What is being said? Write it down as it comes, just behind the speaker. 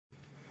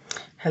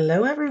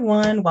Hello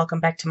everyone, welcome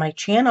back to my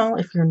channel.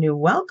 If you're new,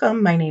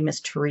 welcome. My name is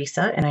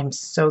Teresa and I'm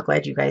so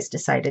glad you guys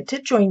decided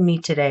to join me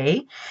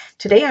today.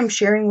 Today I'm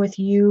sharing with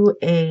you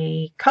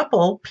a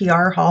couple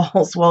PR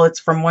hauls. Well, it's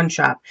from one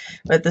shop,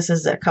 but this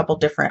is a couple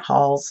different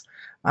hauls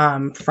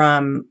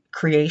from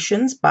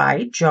Creations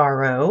by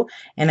Jaro,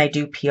 and I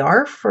do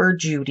PR for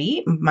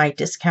Judy. My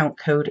discount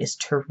code is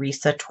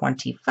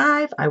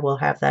Teresa25. I will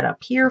have that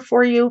up here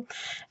for you.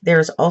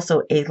 There's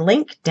also a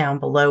link down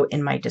below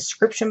in my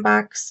description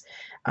box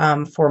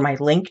for my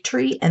link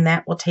tree, and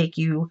that will take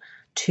you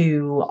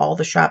to all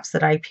the shops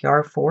that I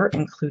PR for,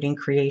 including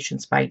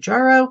Creations by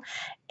Jaro.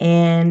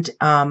 And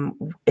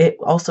it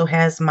also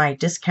has my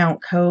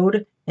discount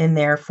code in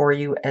there for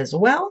you as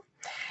well.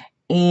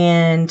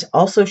 And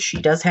also she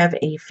does have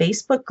a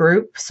Facebook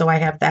group, so I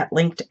have that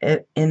linked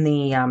in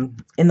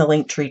the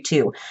link tree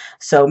too.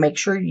 So make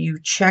sure you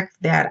check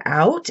that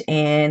out,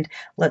 and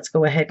let's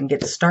go ahead and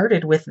get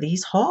started with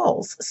these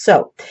hauls.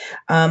 So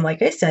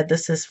like I said,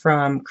 this is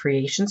from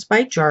Creations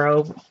by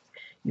Jaro.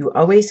 You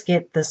always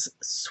get this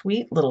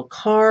sweet little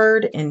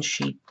card, and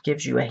she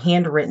gives you a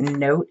handwritten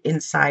note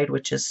inside,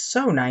 which is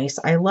so nice.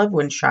 I love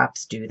when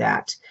shops do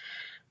that.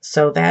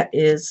 So that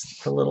is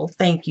the little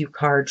thank you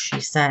card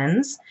she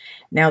sends.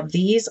 Now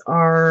these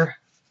are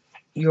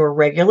your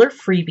regular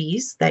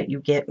freebies that you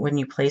get when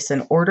you place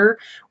an order.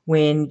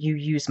 When you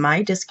use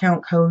my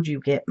discount code, you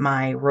get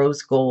my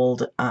rose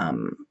gold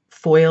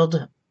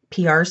foiled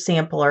PR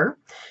sampler.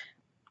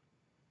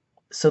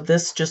 So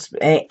this just,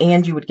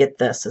 and you would get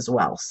this as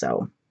well.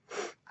 So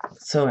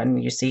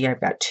and you see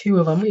I've got two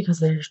of them because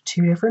there's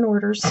two different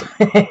orders.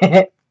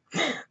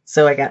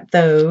 So I got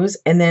those,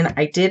 and then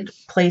I did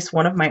place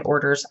one of my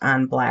orders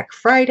on Black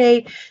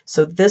Friday.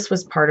 So this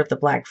was part of the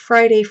Black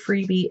Friday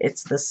freebie.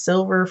 It's the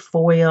silver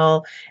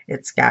foil.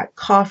 It's got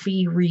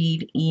coffee,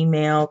 read,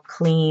 email,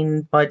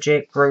 clean,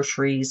 budget,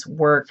 groceries,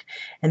 work,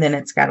 and then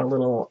it's got a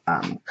little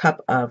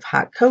cup of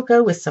hot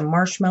cocoa with some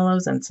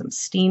marshmallows and some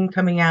steam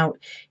coming out.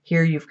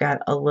 Here you've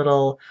got a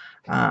little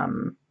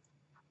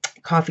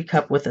coffee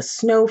cup with a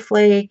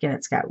snowflake, and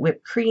it's got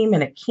whipped cream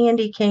and a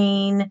candy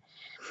cane.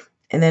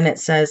 And then it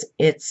says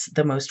it's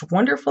the most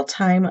wonderful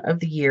time of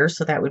the year.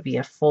 So that would be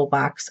a full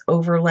box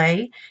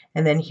overlay.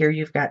 And then here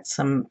you've got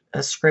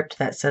a script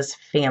that says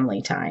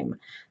family time.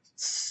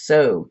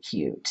 So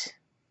cute.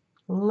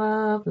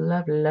 Love,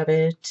 love, love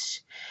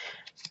it.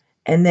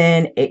 And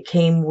then it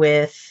came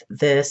with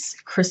this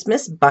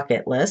Christmas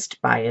bucket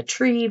list: buy a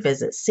tree,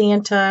 visit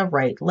Santa,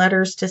 write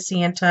letters to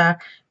Santa,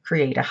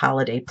 create a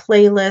holiday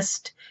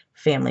playlist,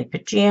 family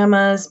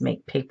pajamas,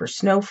 make paper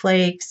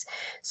snowflakes.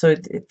 So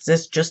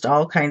it's just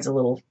all kinds of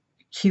little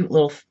cute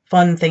little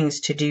fun things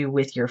to do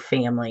with your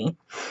family.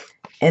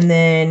 And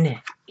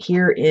then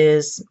here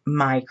is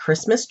my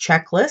Christmas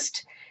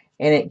checklist,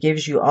 and it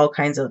gives you all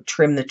kinds of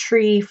trim the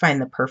tree,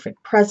 find the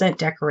perfect present,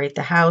 decorate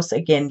the house.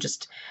 Again,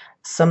 just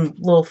some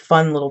little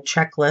fun little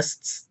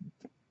checklists,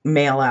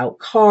 mail out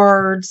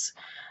cards,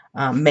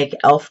 make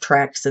elf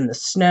tracks in the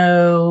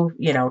snow,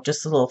 you know,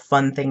 just little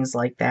fun things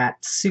like that.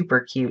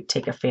 Super cute.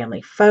 Take a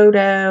family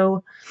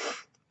photo,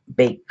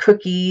 bake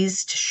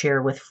cookies to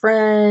share with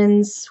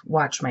friends,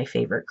 watch my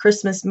favorite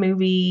Christmas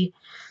movie.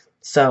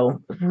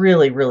 So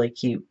really, really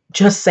cute.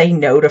 Just say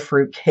no to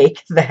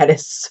fruitcake. That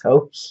is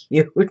so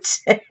cute.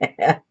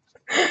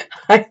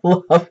 I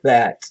love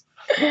that.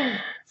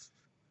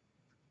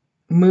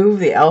 Move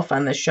the elf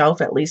on the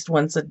shelf at least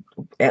once.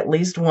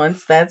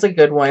 That's a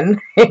good one.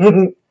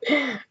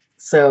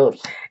 So,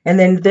 and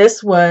then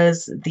this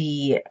was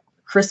the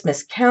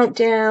Christmas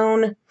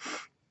countdown.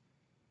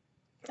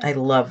 I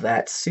love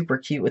that. Super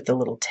cute with the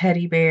little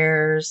teddy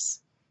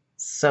bears.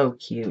 So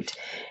cute.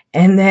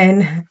 And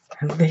then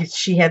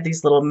she had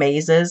these little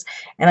mazes,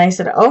 and I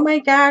said, oh my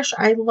gosh,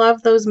 I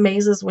love those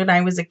mazes when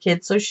I was a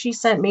kid. So she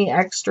sent me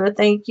extra.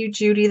 Thank you,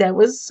 Judy. That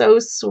was so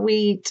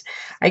sweet.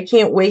 I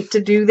can't wait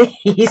to do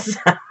these.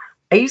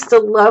 I used to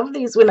love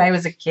these when I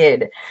was a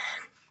kid.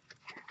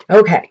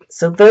 Okay,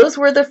 so those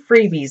were the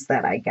freebies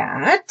that I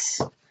got.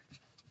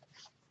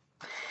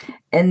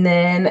 And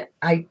then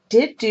I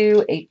did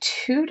do a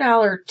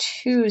 $2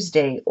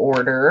 Tuesday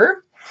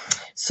order.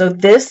 So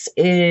this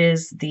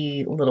is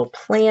the little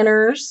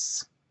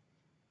planners.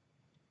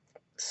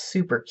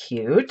 Super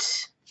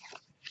cute.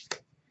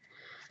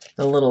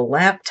 The little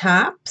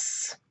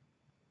laptops.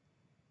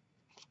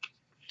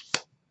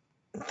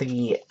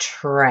 The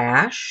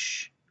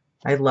trash.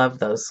 I love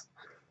those.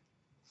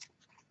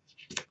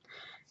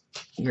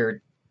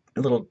 Your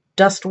little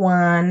dust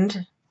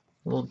wand,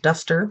 little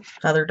duster,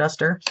 feather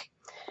duster.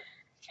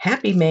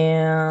 Happy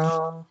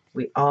Mail.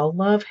 We all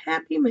love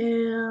Happy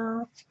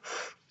Mail.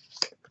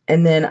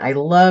 And then I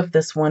love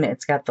this one.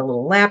 It's got the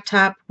little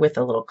laptop with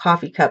a little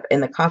coffee cup,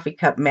 and the coffee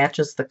cup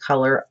matches the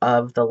color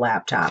of the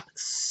laptop.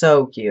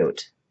 So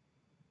cute.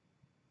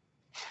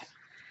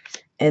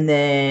 And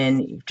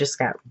then you've just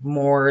got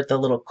more the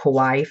little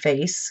kawaii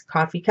face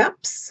coffee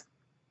cups.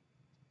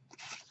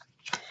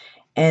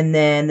 And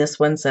then this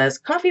one says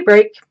coffee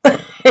break.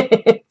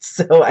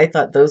 So I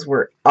thought those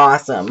were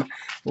awesome.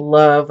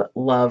 Love,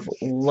 love,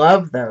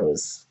 love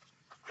those.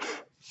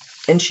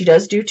 And she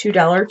does do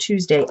 $2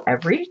 Tuesday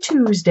every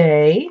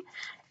Tuesday.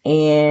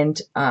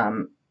 And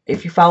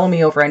if you follow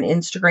me over on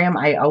Instagram,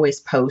 I always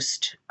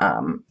post,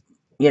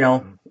 you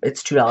know,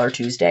 it's $2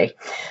 Tuesday.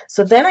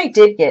 So then I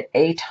did get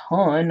a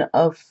ton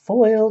of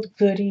foiled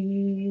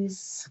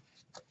goodies.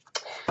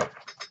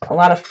 A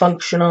lot of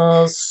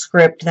functionals,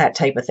 script, that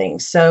type of thing.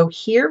 So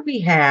here we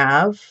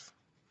have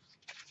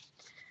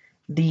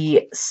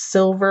the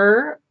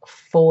silver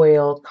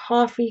foil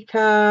coffee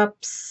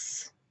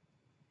cups.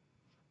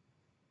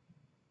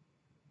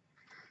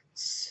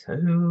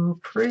 So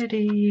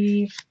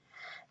pretty.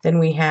 Then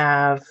we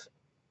have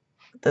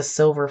the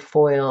silver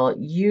foil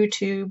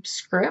YouTube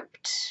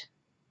script.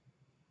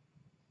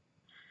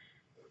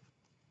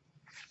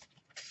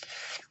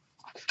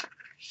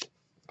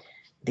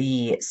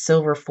 The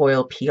silver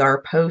foil PR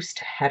post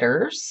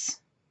headers.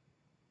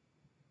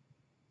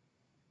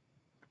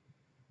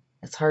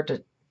 It's hard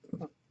to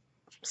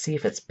see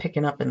if it's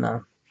picking up in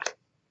the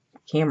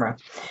camera.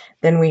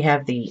 Then we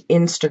have the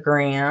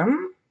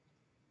Instagram.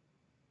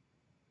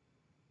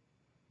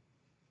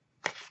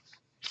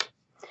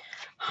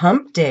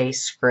 Hump Day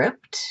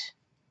script.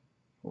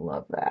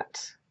 Love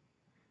that.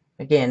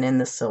 Again, in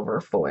the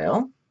silver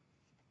foil.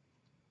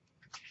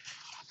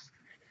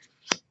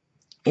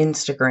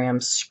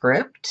 Instagram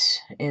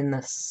script in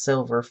the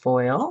silver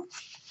foil.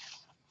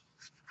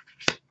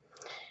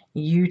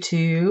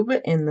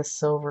 YouTube in the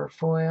silver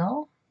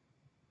foil.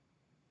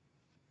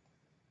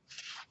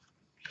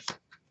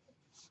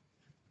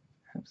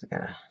 Oops, I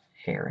got a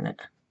hair in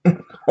it.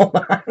 Hold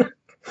on.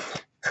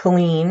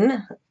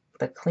 Clean,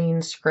 the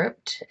clean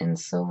script in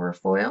silver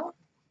foil.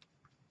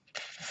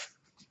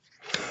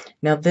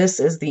 Now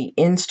this is the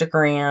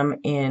Instagram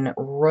in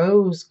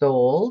rose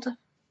gold.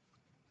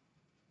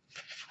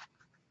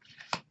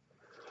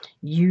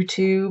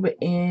 YouTube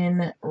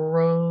in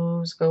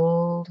rose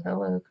gold.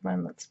 Hello, come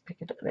on, let's pick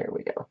it up. There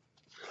we go.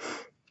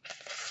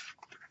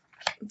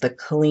 The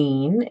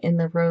clean in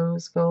the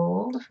rose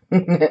gold.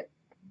 As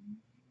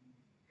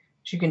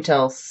you can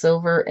tell,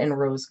 silver and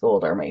rose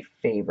gold are my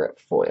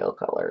favorite foil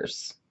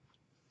colors.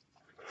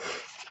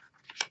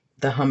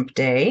 The Hump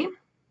Day.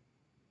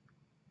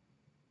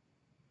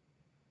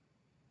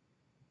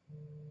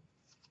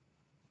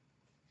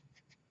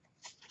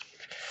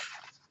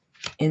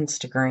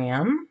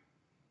 Instagram.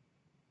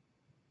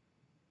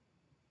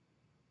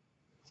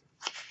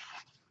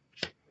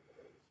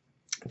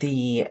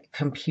 The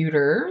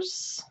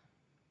computers.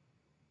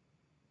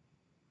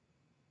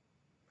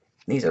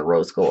 These are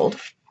rose gold.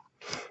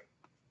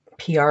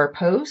 PR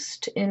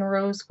post in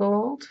rose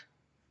gold.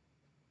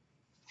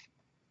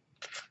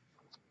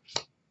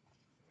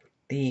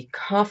 The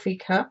coffee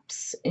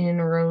cups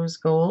in rose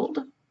gold.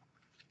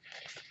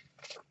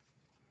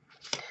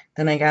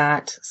 Then I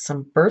got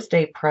some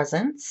birthday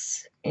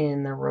presents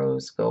in the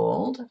rose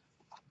gold.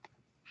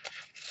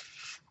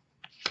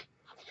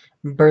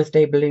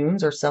 Birthday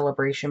balloons or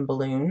celebration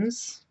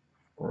balloons,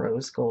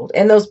 rose gold.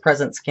 And those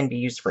presents can be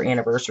used for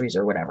anniversaries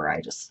or whatever. I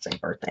just say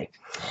birthday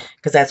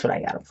because that's what I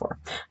got them for.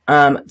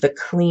 The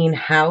clean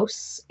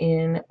house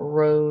in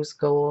rose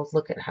gold.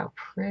 Look at how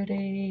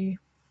pretty.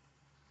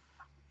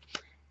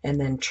 And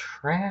then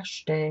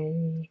trash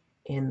day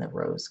in the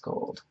rose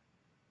gold.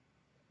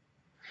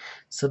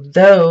 So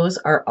those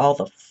are all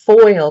the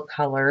foil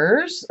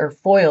colors or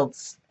foiled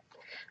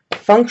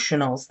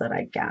functionals that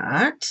I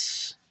got.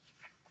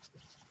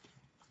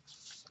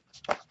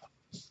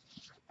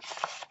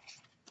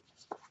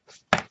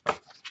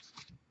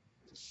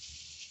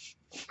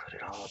 Put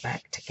it all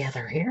back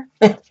together here.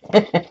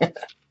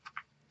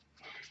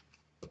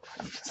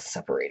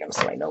 Separate them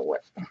so I know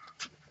what.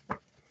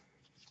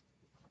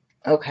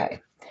 Okay.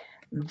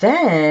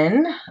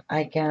 Then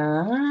I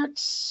got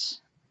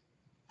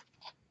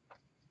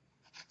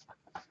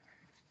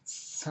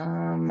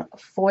some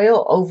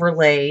foil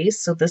overlays.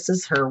 So this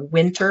is her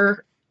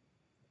winter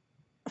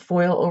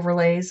foil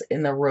overlays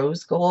in the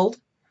rose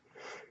gold.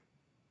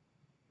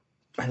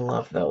 I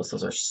love those.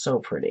 Those are so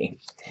pretty.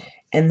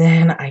 And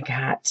then I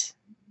got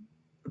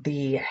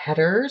the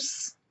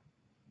headers.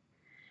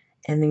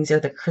 And these are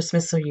the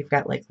Christmas. So you've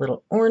got like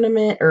little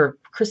ornament or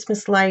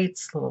Christmas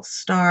lights, little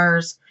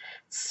stars,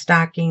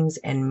 stockings,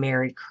 and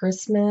Merry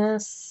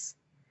Christmas.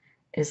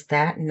 Is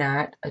that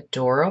not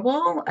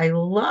adorable? I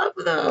love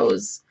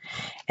those.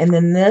 And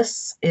then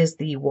this is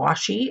the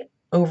washi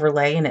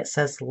overlay, and it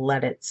says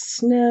Let It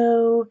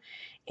Snow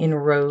in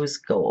rose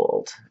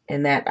gold.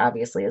 And that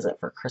obviously isn't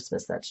for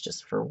Christmas. That's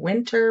just for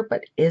winter.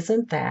 But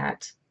isn't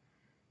that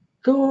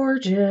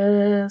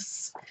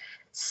gorgeous?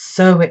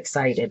 So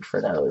excited for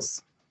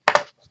those.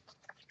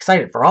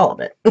 Excited for all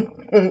of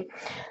it.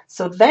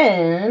 So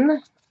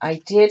then I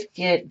did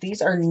get,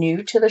 these are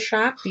new to the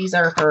shop. These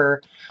are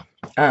her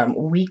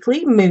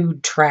weekly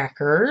mood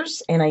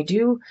trackers, and I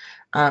do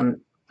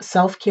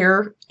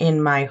self-care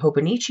in my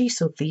Hobonichi,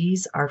 so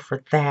these are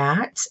for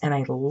that, and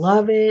I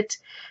love it.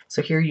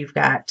 So here you've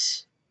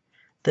got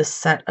this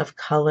set of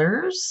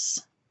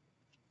colors.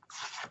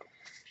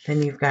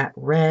 Then you've got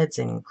reds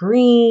and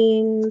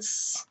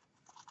greens.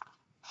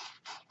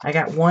 I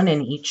got one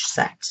in each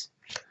set.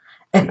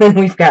 And then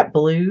we've got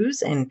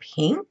blues and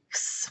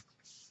pinks.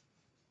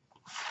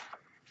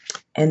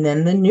 And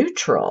then the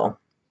neutral.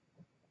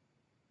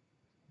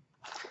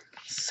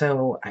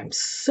 So I'm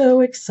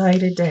so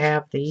excited to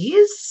have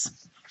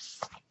these.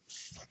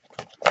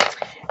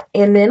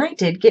 And then I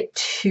did get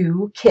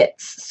 2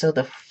 kits. So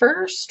the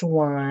first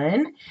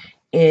one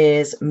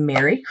is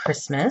Merry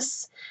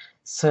Christmas.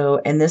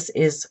 So, and this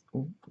is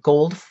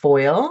gold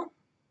foil.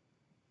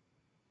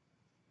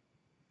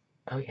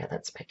 Oh yeah,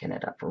 that's picking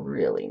it up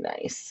really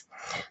nice.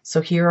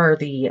 So here are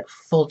the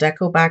full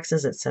deco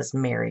boxes. It says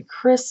Merry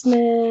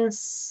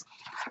Christmas.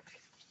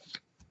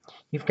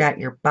 You've got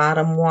your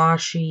bottom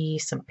washi,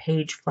 some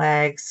page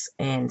flags,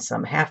 and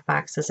some half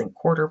boxes and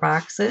quarter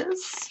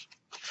boxes.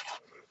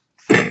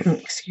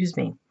 Excuse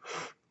me.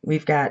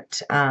 We've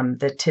got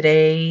the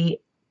Today,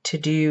 To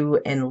Do,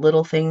 and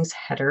Little Things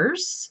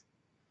headers.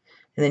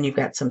 And then you've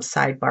got some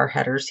sidebar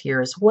headers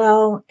here as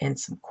well, and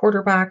some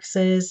quarter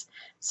boxes,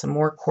 some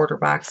more quarter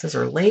boxes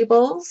or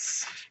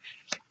labels.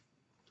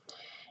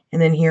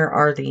 And then here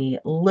are the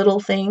Little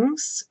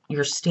Things,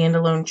 your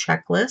standalone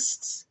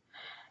checklists,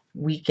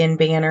 weekend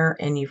banner,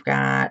 and you've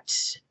got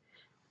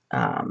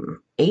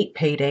 8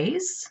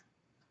 paydays.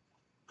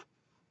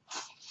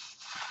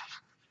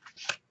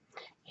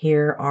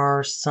 Here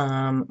are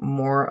some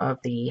more of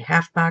the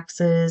half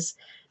boxes,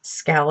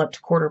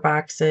 scalloped quarter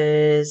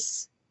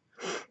boxes.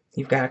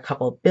 You've got a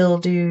couple of bill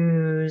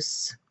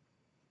dues.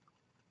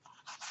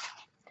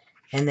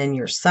 And then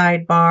your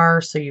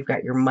sidebar. So you've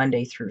got your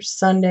Monday through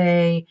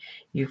Sunday.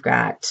 You've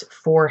got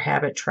 4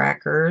 habit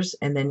trackers.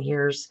 And then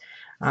here's,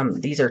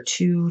 these are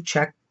 2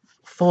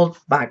 full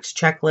box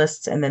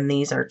checklists. And then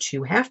these are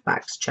 2 half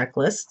box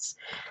checklists,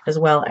 as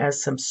well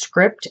as some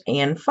script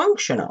and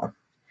functional.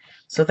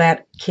 So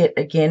that kit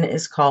again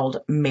is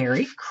called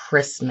Merry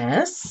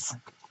Christmas.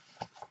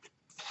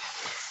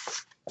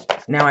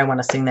 Now I want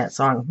to sing that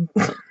song.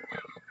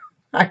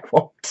 I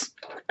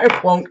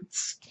won't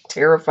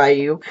terrify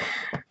you.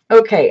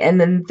 Okay,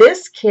 and then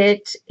this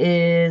kit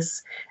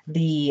is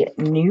the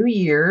New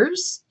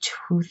Year's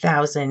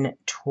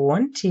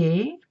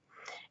 2020.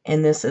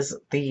 And this is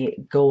the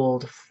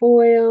gold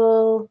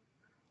foil.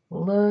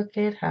 Look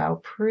at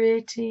how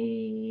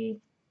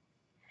pretty.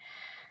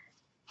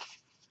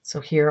 So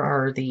here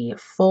are the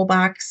full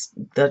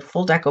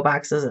deco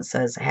boxes. It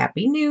says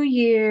Happy New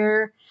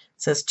Year.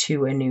 It says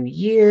To a New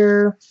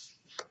Year.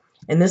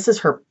 And this is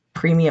her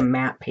premium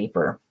matte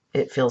paper.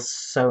 It feels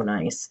so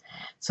nice.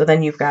 So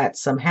then you've got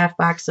some half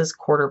boxes,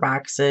 quarter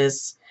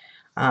boxes,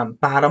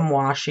 bottom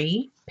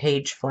washi,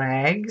 page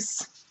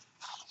flags,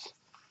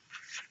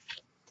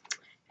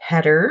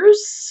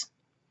 headers,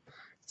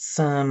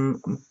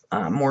 some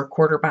more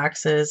quarter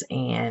boxes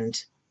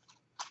and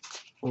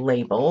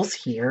labels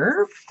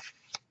here.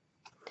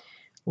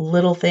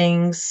 Little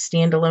Things,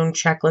 standalone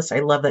checklist.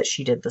 I love that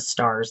she did the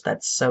stars.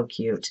 That's so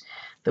cute.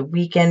 The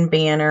weekend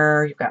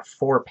banner. You've got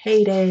 4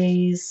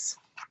 paydays.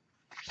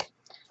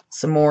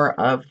 Some more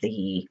of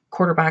the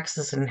quarter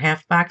boxes and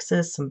half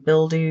boxes. Some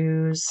bill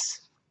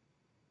dues.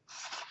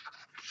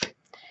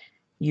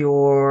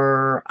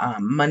 Your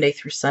Monday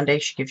through Sunday.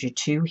 She gives you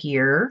 2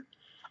 here.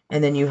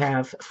 And then you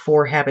have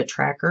 4 habit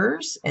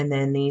trackers. And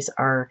then this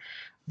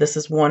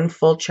is 1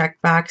 full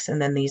check box.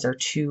 And then these are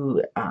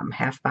 2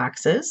 half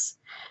boxes.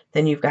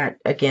 Then you've got,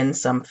 again,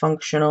 some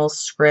functional,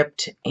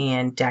 script,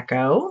 and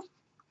deco.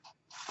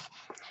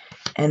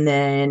 And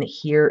then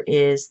here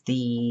is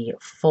the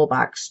full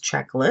box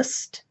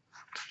checklist.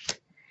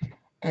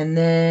 And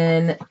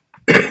then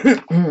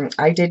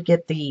I did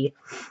get the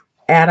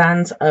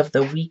add-ons of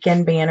the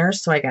weekend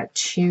banners. So I got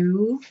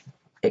 2.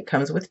 It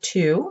comes with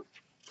 2.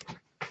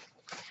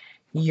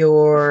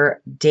 Your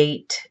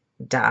date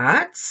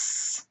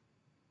dots.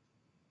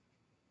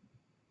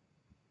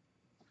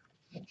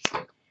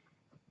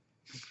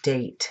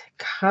 Date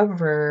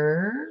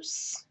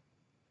covers.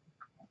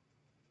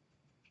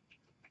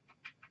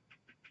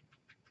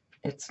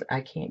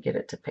 I can't get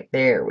it to pick.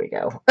 There we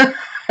go.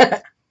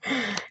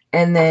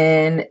 And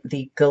then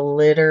the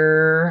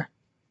glitter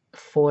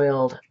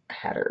foiled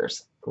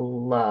headers.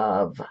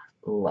 Love,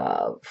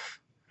 love.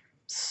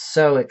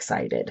 So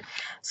excited.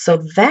 So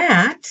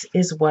that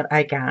is what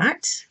I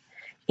got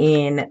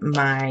in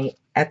my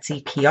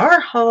Etsy PR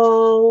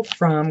haul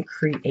from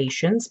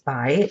Creations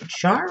by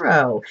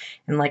Jaro.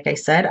 And like I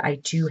said, I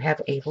do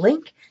have a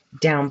link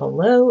down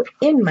below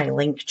in my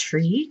link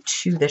tree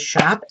to the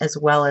shop as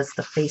well as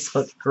the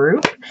Facebook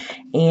group.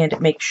 And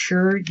make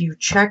sure you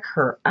check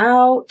her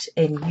out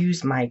and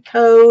use my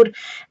code.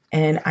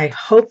 And I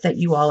hope that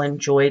you all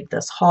enjoyed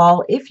this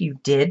haul. If you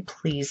did,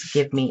 please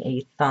give me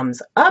a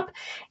thumbs up.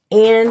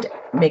 And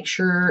make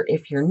sure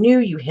if you're new,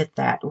 you hit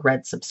that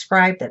red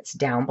subscribe that's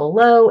down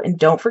below. And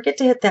don't forget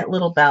to hit that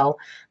little bell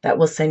that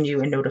will send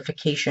you a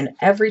notification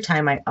every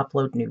time I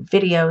upload new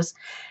videos.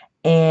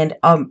 And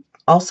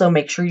also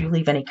make sure you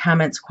leave any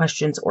comments,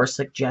 questions, or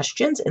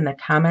suggestions in the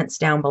comments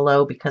down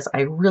below because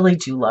I really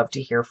do love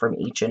to hear from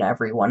each and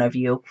every one of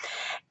you.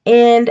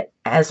 And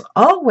as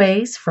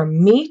always,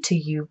 from me to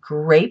you,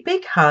 great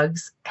big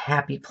hugs,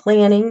 happy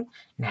planning,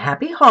 and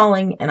happy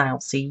hauling, and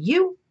I'll see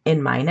you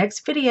in my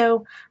next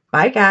video.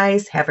 Bye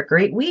guys. Have a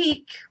great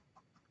week.